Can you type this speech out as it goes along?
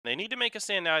They need to make a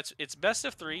stand now. It's best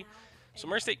of 3, so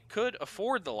Murray State could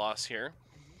afford the loss here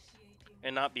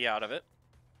and not be out of it.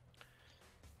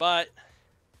 But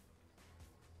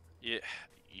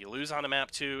you lose on a map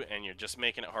 2, and you're just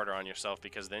making it harder on yourself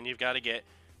because then you've got to get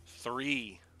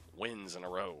 3 wins in a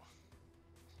row.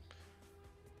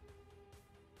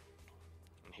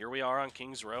 And here we are on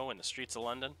King's Row in the streets of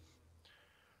London.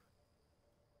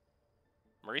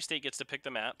 Murray State gets to pick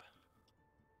the map,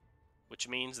 which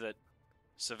means that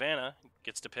Savannah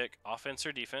gets to pick offense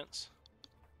or defense.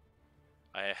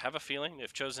 I have a feeling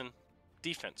they've chosen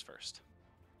defense first.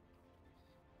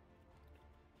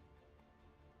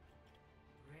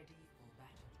 Ready for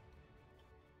battle.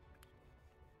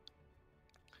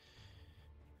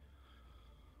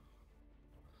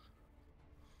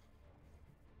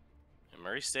 And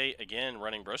Murray State, again,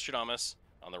 running Brostradamus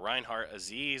on the Reinhardt,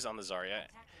 Aziz on the Zarya.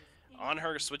 On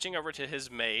her, switching over to his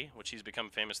Mei, which he's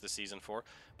become famous this season for.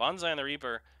 Bonsai on the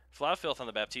Reaper, Flavfilth on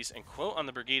the Baptiste, and Quote on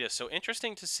the Brigida. So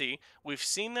interesting to see. We've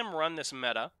seen them run this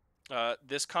meta,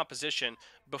 this composition,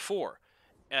 before.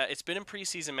 It's been in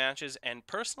preseason matches, and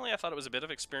personally I thought it was a bit of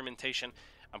experimentation.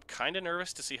 I'm kind of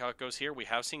nervous to see how it goes here. We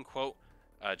have seen Quote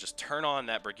just turn on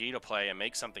that Brigida play and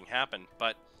make something happen,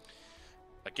 but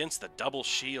against the double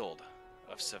shield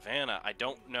of Savannah, I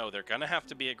don't know. They're going to have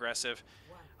to be aggressive.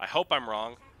 I hope I'm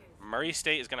wrong. Murray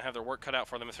State is going to have their work cut out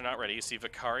for them if they're not ready. You see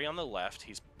Vicari on the left.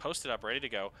 He's posted up, ready to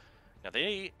go. Now,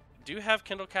 they do have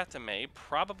Kindle Katame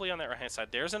probably on that right-hand side.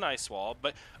 There's an ice wall,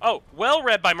 but, oh, well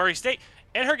read by Murray State.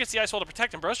 Enher gets the ice wall to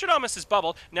protect him. Brostradamus is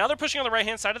bubbled. Now they're pushing on the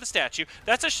right-hand side of the statue.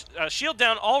 That's a shield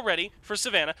down already for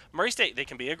Savannah. Murray State, they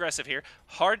can be aggressive here.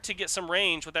 Hard to get some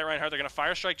range with that Reinhardt. They're going to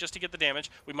fire strike just to get the damage.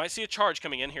 We might see a charge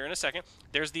coming in here in a second.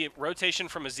 There's the rotation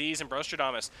from Aziz and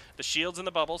Brostradamus. The shields and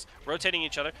the bubbles rotating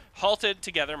each other. Halted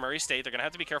together, Murray State. They're going to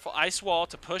have to be careful. Ice wall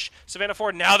to push Savannah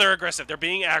forward. Now they're aggressive. They're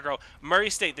being aggro. Murray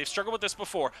State, they've struggled with this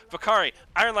before. Vicari,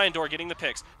 Iron Lion Door getting the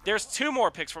picks. There's 2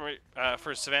 more picks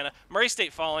for Savannah. Murray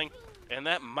State falling. And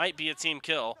that might be a team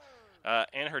kill.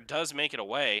 Anher does make it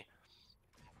away.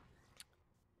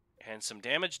 And some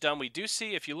damage done. We do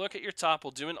see, if you look at your top,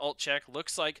 we'll do an ult check.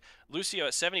 Looks like Lucio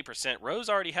at 70%. Rose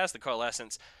already has the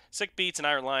Coalescence. Sick Beats and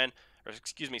Iron Lion, or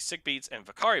excuse me, Sick Beats and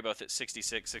Vicari both at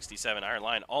 66, 67. Iron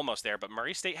Lion almost there, but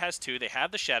Murray State has 2. They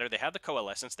have the Shatter. They have the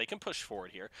Coalescence. They can push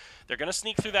forward here. They're going to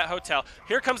sneak through that hotel.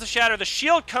 Here comes the Shatter. The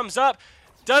shield comes up.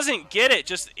 Doesn't get it,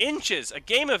 just inches, a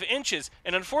game of inches,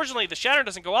 and unfortunately the Shatter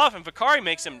doesn't go off, and Vicari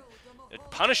makes him,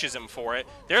 punishes him for it.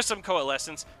 There's some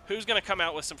Coalescence. Who's going to come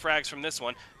out with some frags from this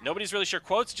one? Nobody's really sure.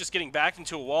 Quote's just getting backed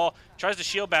into a wall, tries to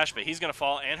shield bash, but he's going to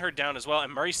fall, and her down as well,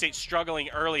 and Murray State struggling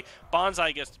early.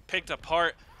 Bonsai gets picked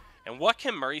apart, and what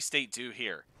can Murray State do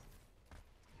here?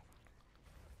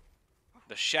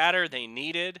 The Shatter they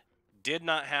needed did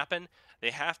not happen. They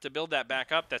have to build that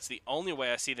back up. That's the only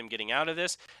way I see them getting out of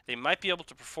this. They might be able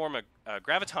to perform a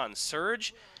Graviton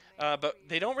Surge, but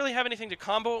they don't really have anything to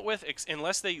combo it with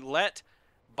unless they let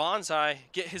Bonsai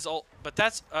get his ult. But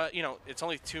that's, you know, it's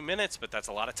only 2 minutes, but that's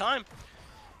a lot of time.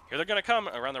 Here they're going to come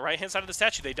around the right-hand side of the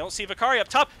statue. They don't see Vicari up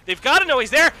top. They've got to know he's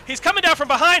there. He's coming down from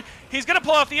behind. He's going to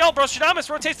pull off the ult. Brostradamus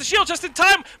rotates the shield just in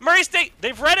time. Murray State,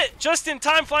 they've read it just in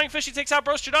time. Flying Fishy takes out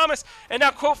Brostradamus, and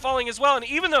now Quote falling as well. And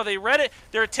even though they read it,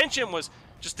 their attention was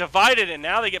just divided, and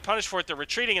now they get punished for it. They're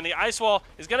retreating, and the ice wall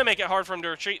is going to make it hard for them to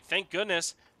retreat. Thank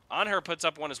goodness. Anher puts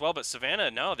up one as well, but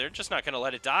Savannah, no, they're just not going to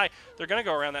let it die. They're going to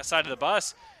go around that side of the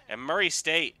bus, and Murray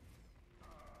State,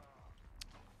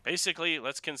 basically,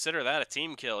 let's consider that a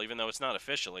team kill, even though it's not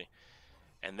officially.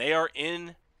 And they are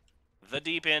in the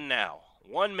deep end now.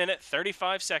 1 minute,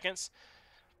 35 seconds.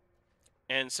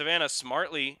 And Savannah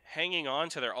smartly hanging on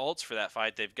to their ults for that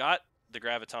fight. They've got the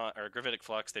Gravitic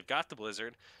Flux. They've got the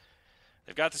Blizzard.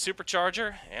 They've got the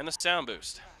Supercharger and the Sound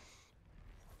Boost.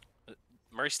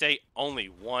 Murray State only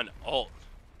 1 ult.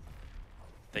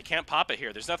 They can't pop it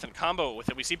here. There's nothing combo with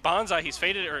it. We see Bonsai. He's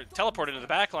faded or teleported into the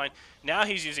back line. Now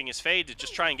he's using his fade to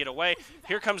just try and get away.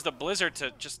 Here comes the Blizzard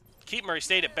to just keep Murray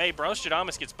State at bay.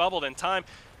 Brostradamus gets bubbled in time.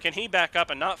 Can he back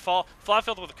up and not fall?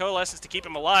 Flavfilth with the Coalescence to keep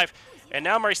him alive. And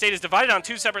now Murray State is divided on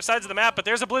 2 separate sides of the map, but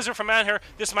there's a Blizzard from Anher.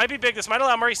 This might be big. This might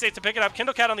allow Murray State to pick it up.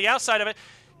 Kindlecat on the outside of it.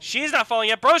 She's not falling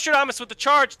yet. Brostradamus with the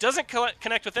charge. Doesn't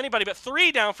connect with anybody, but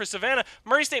 3 down for Savannah.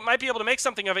 Murray State might be able to make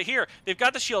something of it here. They've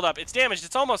got the shield up. It's damaged.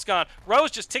 It's almost gone.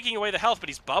 Rose just ticking away the health, but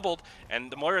he's bubbled,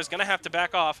 and the Moira is going to have to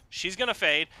back off. She's going to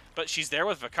fade, but she's there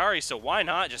with Vicari, so why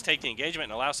not just take the engagement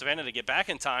and allow Savannah to get back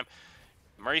in time?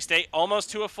 Murray State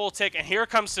almost to a full tick, and here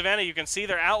comes Savannah. You can see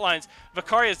their outlines.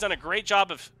 Vicari has done a great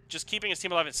job of just keeping his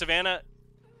team alive, and Savannah,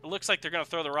 it looks like they're going to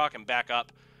throw the rock and back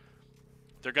up.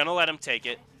 They're going to let him take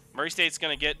it. Murray State's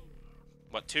going to get,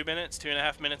 what, 2 minutes,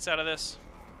 2.5 minutes out of this?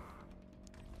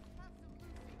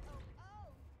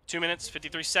 2 minutes,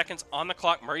 53 seconds on the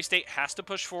clock. Murray State has to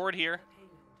push forward here.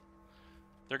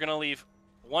 They're going to leave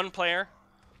one player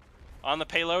on the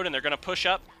payload, and they're going to push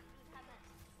up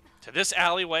to this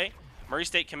alleyway. Murray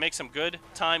State can make some good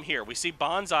time here. We see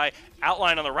Bonsai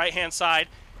outline on the right-hand side.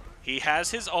 He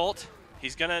has his ult.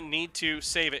 He's going to need to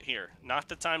save it here. Not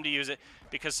the time to use it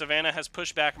because Savannah has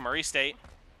pushed back Murray State.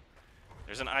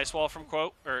 There's an ice wall from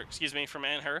from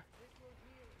Anher.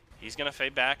 He's going to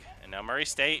fade back, and now Murray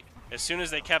State, as soon as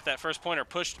they kept that first pointer,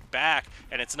 pushed back,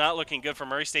 and it's not looking good for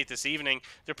Murray State this evening.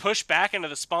 They're pushed back into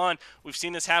the spawn. We've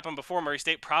seen this happen before. Murray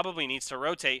State probably needs to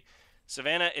rotate.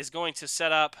 Savannah is going to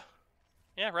set up,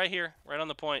 right here, right on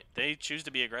the point. They choose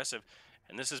to be aggressive,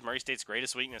 and this is Murray State's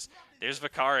greatest weakness. There's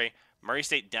Vakari. Murray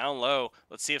State down low.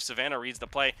 Let's see if Savannah reads the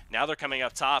play. Now they're coming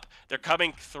up top. They're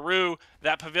coming through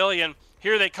that pavilion.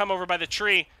 Here they come over by the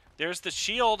tree. There's the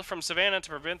shield from Savannah to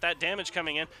prevent that damage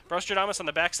coming in. Brostradamus on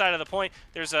the backside of the point.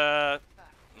 There's a...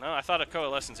 No, I thought a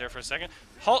Coalescence there for a second.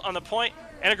 Halt on the point.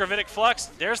 And a Gravitic Flux.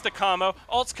 There's the combo.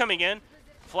 Ult's coming in.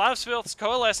 Flavsfield's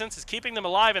Coalescence is keeping them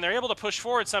alive, and they're able to push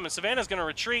forward some, and Savannah's going to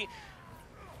retreat.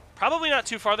 Probably not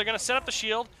too far. They're going to set up the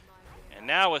shield. And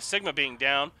now with Sigma being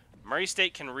down, Murray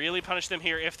State can really punish them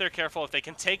here if they're careful. If they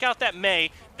can take out that May,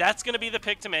 that's going to be the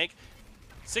pick to make.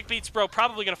 Sick Beats Bro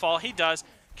probably going to fall. He does.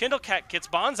 Kindlecat gets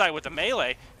Bonsai with the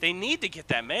melee. They need to get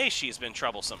that May. She's been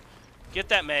troublesome. Get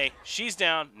that May. She's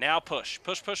down. Now push.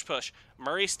 Push, push, push.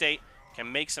 Murray State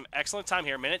can make some excellent time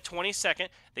here. Minute 22nd.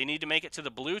 They need to make it to the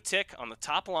blue tick on the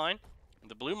top line,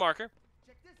 the blue marker.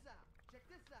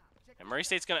 And Murray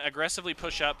State's going to aggressively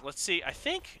push up. Let's see. I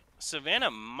think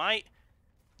Savannah might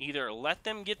either let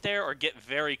them get there or get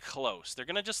very close. They're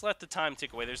going to just let the time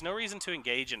tick away. There's no reason to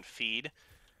engage and feed.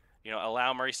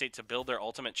 Allow Murray State to build their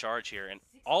ultimate charge here. And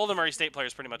all the Murray State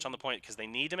players pretty much on the point because they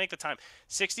need to make the time.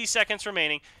 60 seconds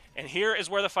remaining, and here is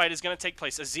where the fight is going to take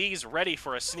place. Aziz ready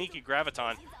for a sneaky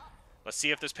Graviton. Let's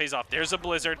see if this pays off. There's a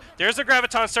Blizzard. There's a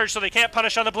Graviton Surge, so they can't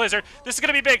punish on the Blizzard. This is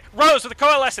going to be big. Rose with the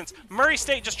Coalescence. Murray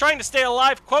State just trying to stay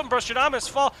alive. Quote and Brostradamus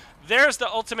fall. There's the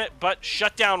ultimate, but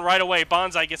shut down right away.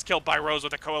 Bonsai gets killed by Rose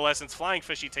with a Coalescence. Flying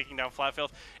Fishy taking down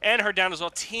Flatfield, and her down as well.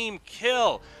 Team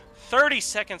kill. 30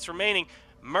 seconds remaining.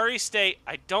 Murray State,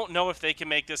 I don't know if they can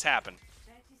make this happen.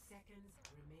 30 seconds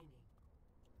remaining.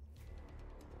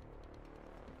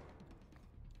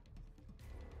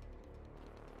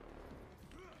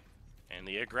 And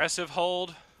the aggressive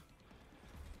hold.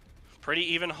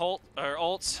 Pretty even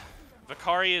ults.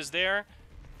 Vakari is there.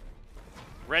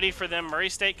 Ready for them. Murray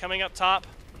State coming up top.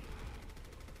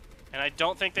 And I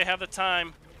don't think they have the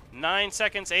time. 9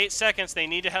 seconds, 8 seconds. They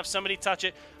need to have somebody touch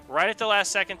it right at the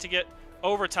last second to get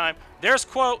overtime. There's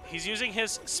Quote. He's using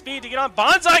his speed to get on.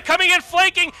 Bonsai coming in,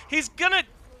 flanking. He's going to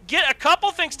get a couple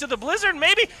things to the Blizzard.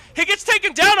 Maybe he gets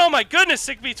taken down. Oh my goodness,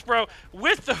 Sick Beats Bro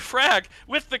with the frag,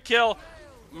 with the kill.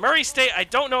 Murray State, I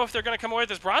don't know if they're going to come away with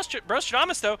this.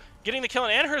 Brostradamus, though, getting the kill on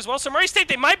Anher as well. So Murray State,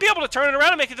 they might be able to turn it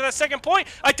around and make it to that second point.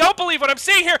 I don't believe what I'm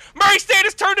seeing here. Murray State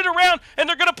has turned it around, and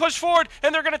they're going to push forward,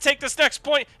 and they're going to take this next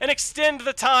point and extend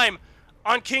the time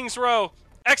on Kings Row.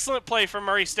 Excellent play from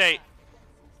Murray State.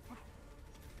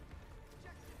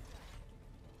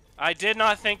 I did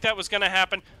not think that was going to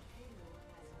happen.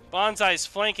 Bonsai's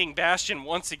flanking Bastion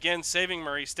once again, saving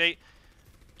Murray State.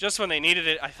 Just when they needed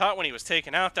it, I thought when he was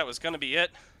taken out that was going to be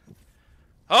it.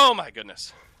 Oh my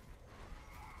goodness.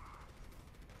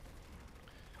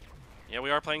 Yeah,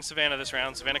 we are playing Savannah this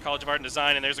round. Savannah College of Art and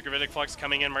Design, and there's a Gravitic Flux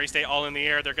coming in. Murray State all in the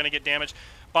air. They're going to get damaged.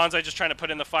 Bonsai just trying to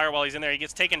put in the fire while he's in there. He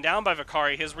gets taken down by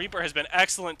Vakari. His Reaper has been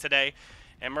excellent today.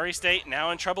 And Murray State now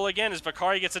in trouble again as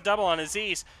Vakari gets a double on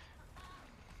Aziz.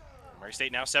 Murray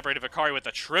State now separated Vakari with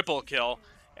a triple kill.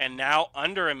 And now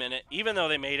under a minute, even though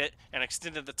they made it and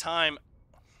extended the time,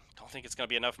 I don't think it's going to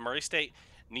be enough. Murray State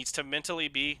needs to mentally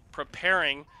be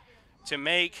preparing to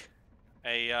make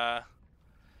a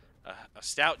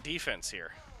stout defense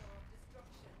here.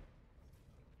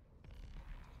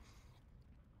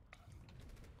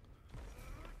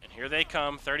 And here they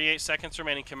come, 38 seconds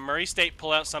remaining. Can Murray State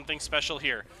pull out something special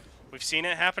here? We've seen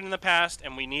it happen in the past,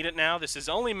 and we need it now. This is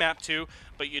only map 2,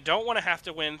 but you don't want to have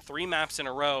to win 3 maps in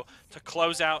a row to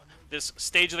close out this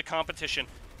stage of the competition.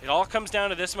 It all comes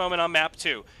down to this moment on map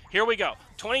 2. Here we go.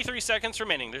 23 seconds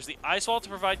remaining. There's the ice wall to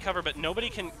provide cover, but nobody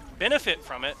can benefit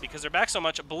from it because they're back so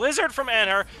much. Blizzard from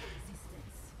Anher.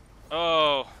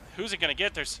 Oh, who's it going to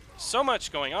get? There's so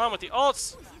much going on with the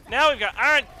ults. Now we've got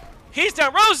Iron. He's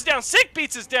down. Rose is down. Sick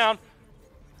Beats is down.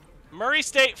 Murray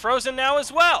State frozen now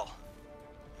as well.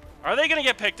 Are they going to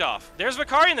get picked off? There's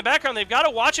Vakari in the background. They've got to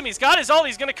watch him. He's got his ult.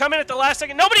 He's going to come in at the last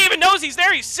second. Nobody even knows he's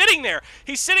there. He's sitting there.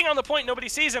 He's sitting on the point. Nobody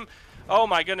sees him. Oh,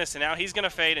 my goodness. And now he's going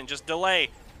to fade and just delay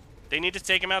They need to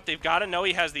take him out. They've got to know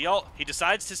he has the ult. He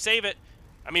decides to save it.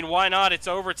 I mean, why not? It's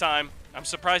overtime. I'm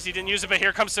surprised he didn't use it, but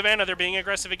here comes Savannah. They're being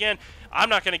aggressive again. I'm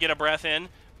not going to get a breath in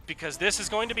because this is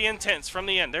going to be intense from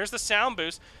the end. There's the sound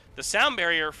boost, the sound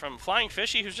barrier from Flying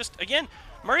Fishy, who's just, again,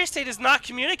 Murray State is not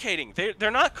communicating. They're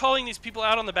not calling these people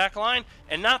out on the back line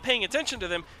and not paying attention to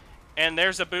them. And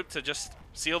there's a boot to just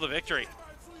seal the victory.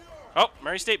 Oh,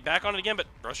 Murray State back on it again, but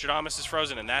Brostradamus is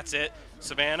frozen, and that's it.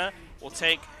 Savannah will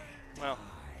take, well,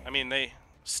 I mean, they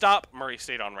stop Murray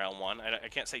State on round one. I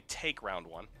can't say take round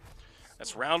one.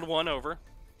 That's round one over.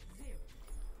 0-2.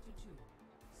 Switching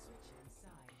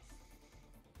sides.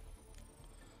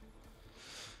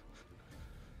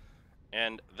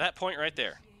 And that point right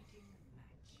there,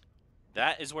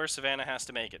 that is where Savannah has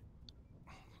to make it.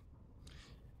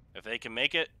 If they can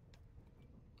make it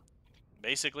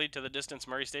basically to the distance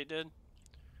Murray State did,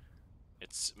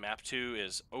 it's map 2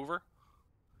 is over,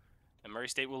 and Murray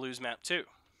State will lose map 2.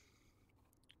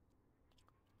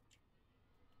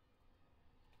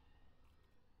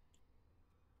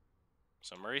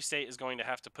 So Murray State is going to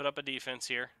have to put up a defense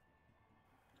here.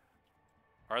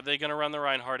 Are they going to run the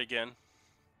Reinhardt again?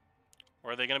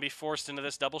 Or are they going to be forced into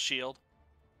this double shield?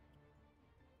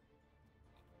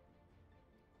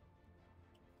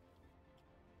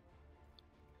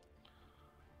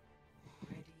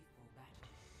 Ready for battle.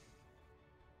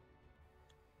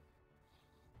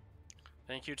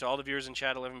 Thank you to all the viewers in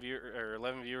chat, 11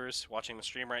 viewers watching the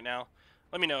stream right now.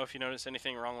 Let me know if you notice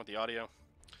anything wrong with the audio.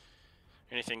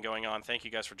 Anything going on. Thank you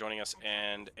guys for joining us.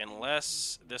 And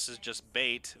unless this is just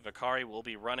bait, Vakari will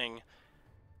be running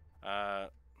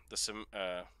not the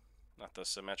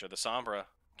Symmetra, the Sombra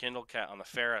Kindle Cat on the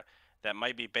Pharah. That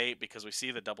might be bait because we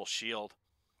see the double shield.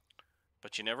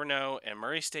 But you never know. And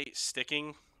Murray State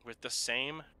sticking with the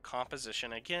same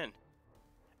composition again.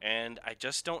 And I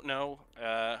just don't know.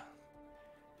 I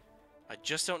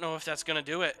just don't know if that's going to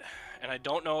do it. And I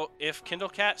don't know if Kindle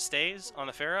Cat stays on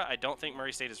the Pharah. I don't think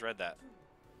Murray State has read that.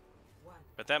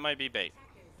 But that might be bait.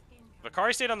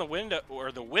 Vakari stayed on the window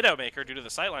or the Widowmaker due to the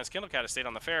sightlines. Kindle Cat has stayed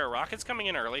on the Pharah. Rocket's coming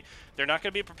in early. They're not going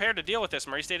to be prepared to deal with this.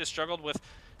 Murray State has struggled with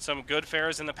some good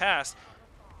Pharahs in the past.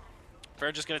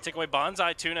 Pharah just going to take away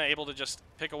Bonsai. Tuna able to just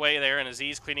pick away there, and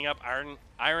Aziz cleaning up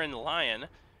Iron Lion.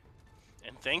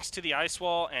 And thanks to the Ice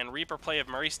Wall and Reaper play of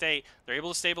Murray State, they're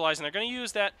able to stabilize, and they're going to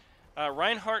use that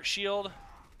Reinhardt shield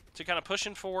to kind of push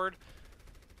in forward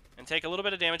and take a little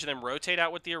bit of damage and then rotate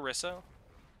out with the Orisa.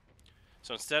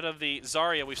 So instead of the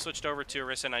Zarya, we've switched over to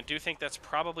Orisa, and I do think that's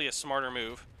probably a smarter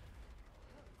move.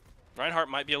 Reinhardt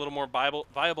might be a little more viable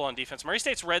on defense. Murray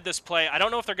State's read this play. I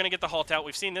don't know if they're going to get the halt out.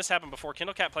 We've seen this happen before.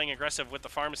 Kindle Cat playing aggressive with the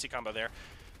pharmacy combo there.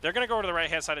 They're going to go over to the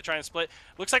right-hand side to try and split.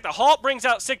 Looks like the halt brings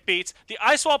out Sick Beats. The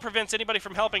Ice Wall prevents anybody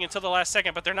from helping until the last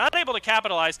second, but they're not able to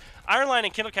capitalize. Iron Lion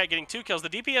and Kindle Cat getting 2 kills. The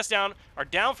DPS down are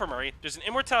down for Murray. There's an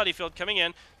Immortality Field coming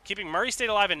in, keeping Murray State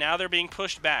alive, and now they're being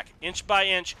pushed back, inch by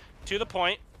inch, to the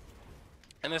point.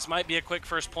 And this might be a quick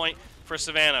first point for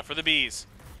Savannah, for the Bees.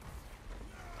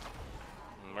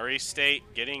 Murray State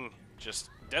getting just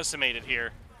decimated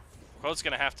here. Quote's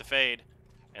going to have to fade.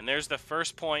 And there's the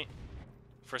first point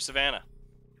for Savannah.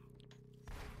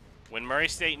 When Murray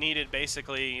State needed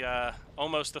basically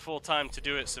almost the full time to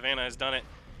do it, Savannah has done it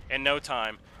in no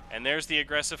time. And there's the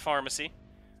aggressive pharmacy.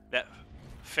 That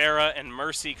Pharah and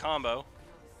Mercy combo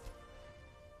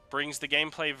brings the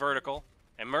gameplay vertical.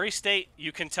 And Murray State,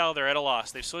 you can tell they're at a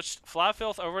loss. They've switched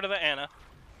Flawfilth over to the Ana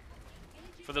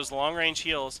for those long-range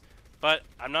heals. But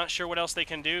I'm not sure what else they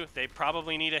can do. They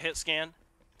probably need a hit scan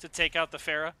to take out the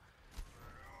Pharah.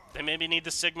 They maybe need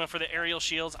the Sigma for the aerial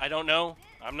shields. I don't know.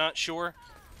 I'm not sure.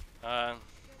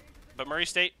 But Murray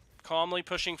State calmly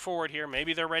pushing forward here.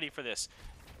 Maybe they're ready for this.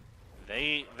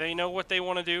 They know what they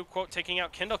want to do. Quote, taking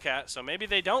out Kindle Cat. So maybe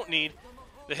they don't need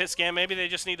the hit scan. Maybe they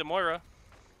just need the Moira.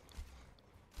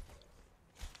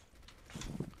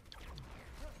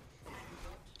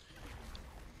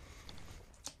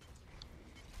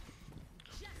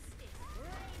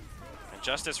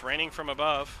 Justice raining from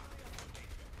above.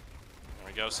 There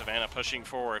we go, Savannah pushing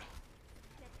forward.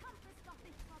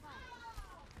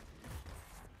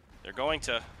 They're going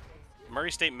to Murray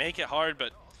State make it hard,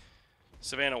 but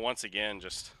Savannah once again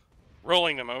just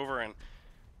rolling them over. And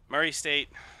Murray State,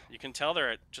 you can tell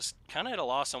they're just kind of at a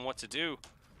loss on what to do.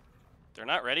 They're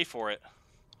not ready for it.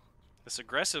 This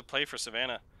aggressive play for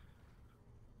Savannah.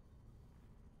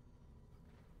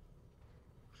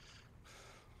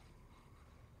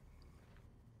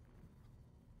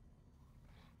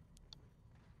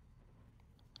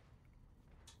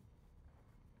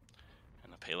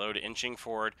 Payload inching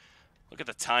forward. Look at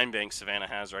the time bank Savannah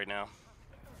has right now.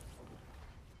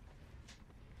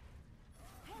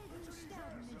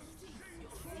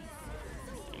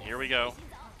 Here we go.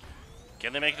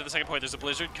 Can they make it to the second point? There's a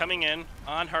blizzard coming in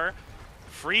on her,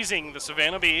 freezing the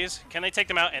Savannah Bees. Can they take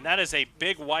them out? And that is a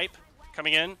big wipe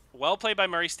coming in. Well played by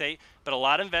Murray State, but a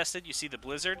lot invested. You see the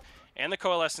blizzard and the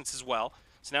coalescence as well.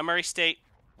 So now Murray State,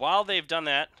 while they've done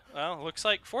that, well, looks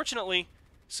like, fortunately,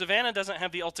 Savannah doesn't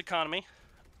have the ult economy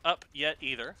up yet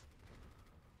either.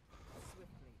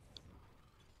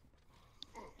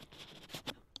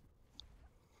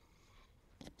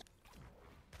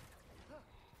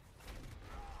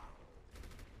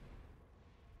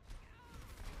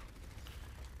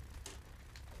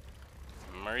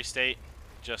 Murray State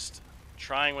just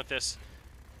trying with this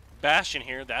Bastion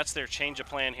here. That's their change of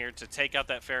plan here to take out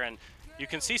that Pharah. And you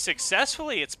can see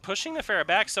successfully it's pushing the Pharah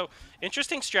back. So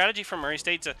interesting strategy from Murray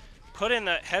State to put in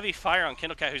the heavy fire on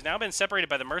Kindlecat, who's now been separated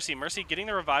by the Mercy. Mercy getting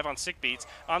the revive on Sick Beats.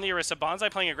 On the Orisa,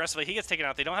 Bonsai playing aggressively. He gets taken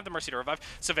out. They don't have the Mercy to revive.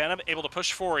 Savannah able to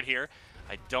push forward here.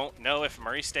 I don't know if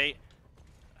Murray State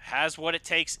has what it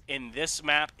takes in this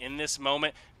map, in this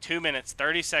moment. 2 minutes,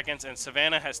 30 seconds, and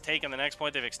Savannah has taken the next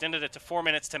point. They've extended it to 4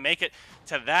 minutes to make it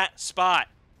to that spot.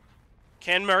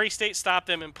 Can Murray State stop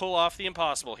them and pull off the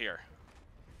impossible here?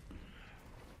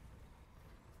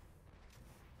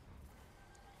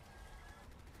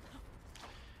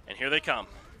 And here they come.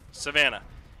 Savannah,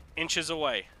 inches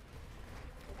away.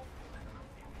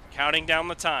 Counting down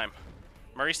the time.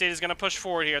 Murray State is going to push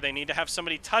forward here. They need to have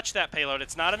somebody touch that payload.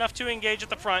 It's not enough to engage at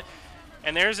the front.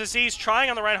 And there's Aziz trying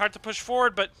on the Reinhardt to push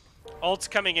forward, but ult's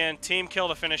coming in. Team kill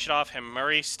to finish it off. And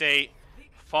Murray State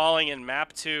falling in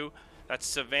map 2. That's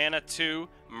Savannah 2,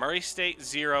 Murray State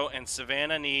 0, and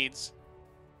Savannah needs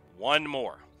one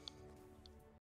more.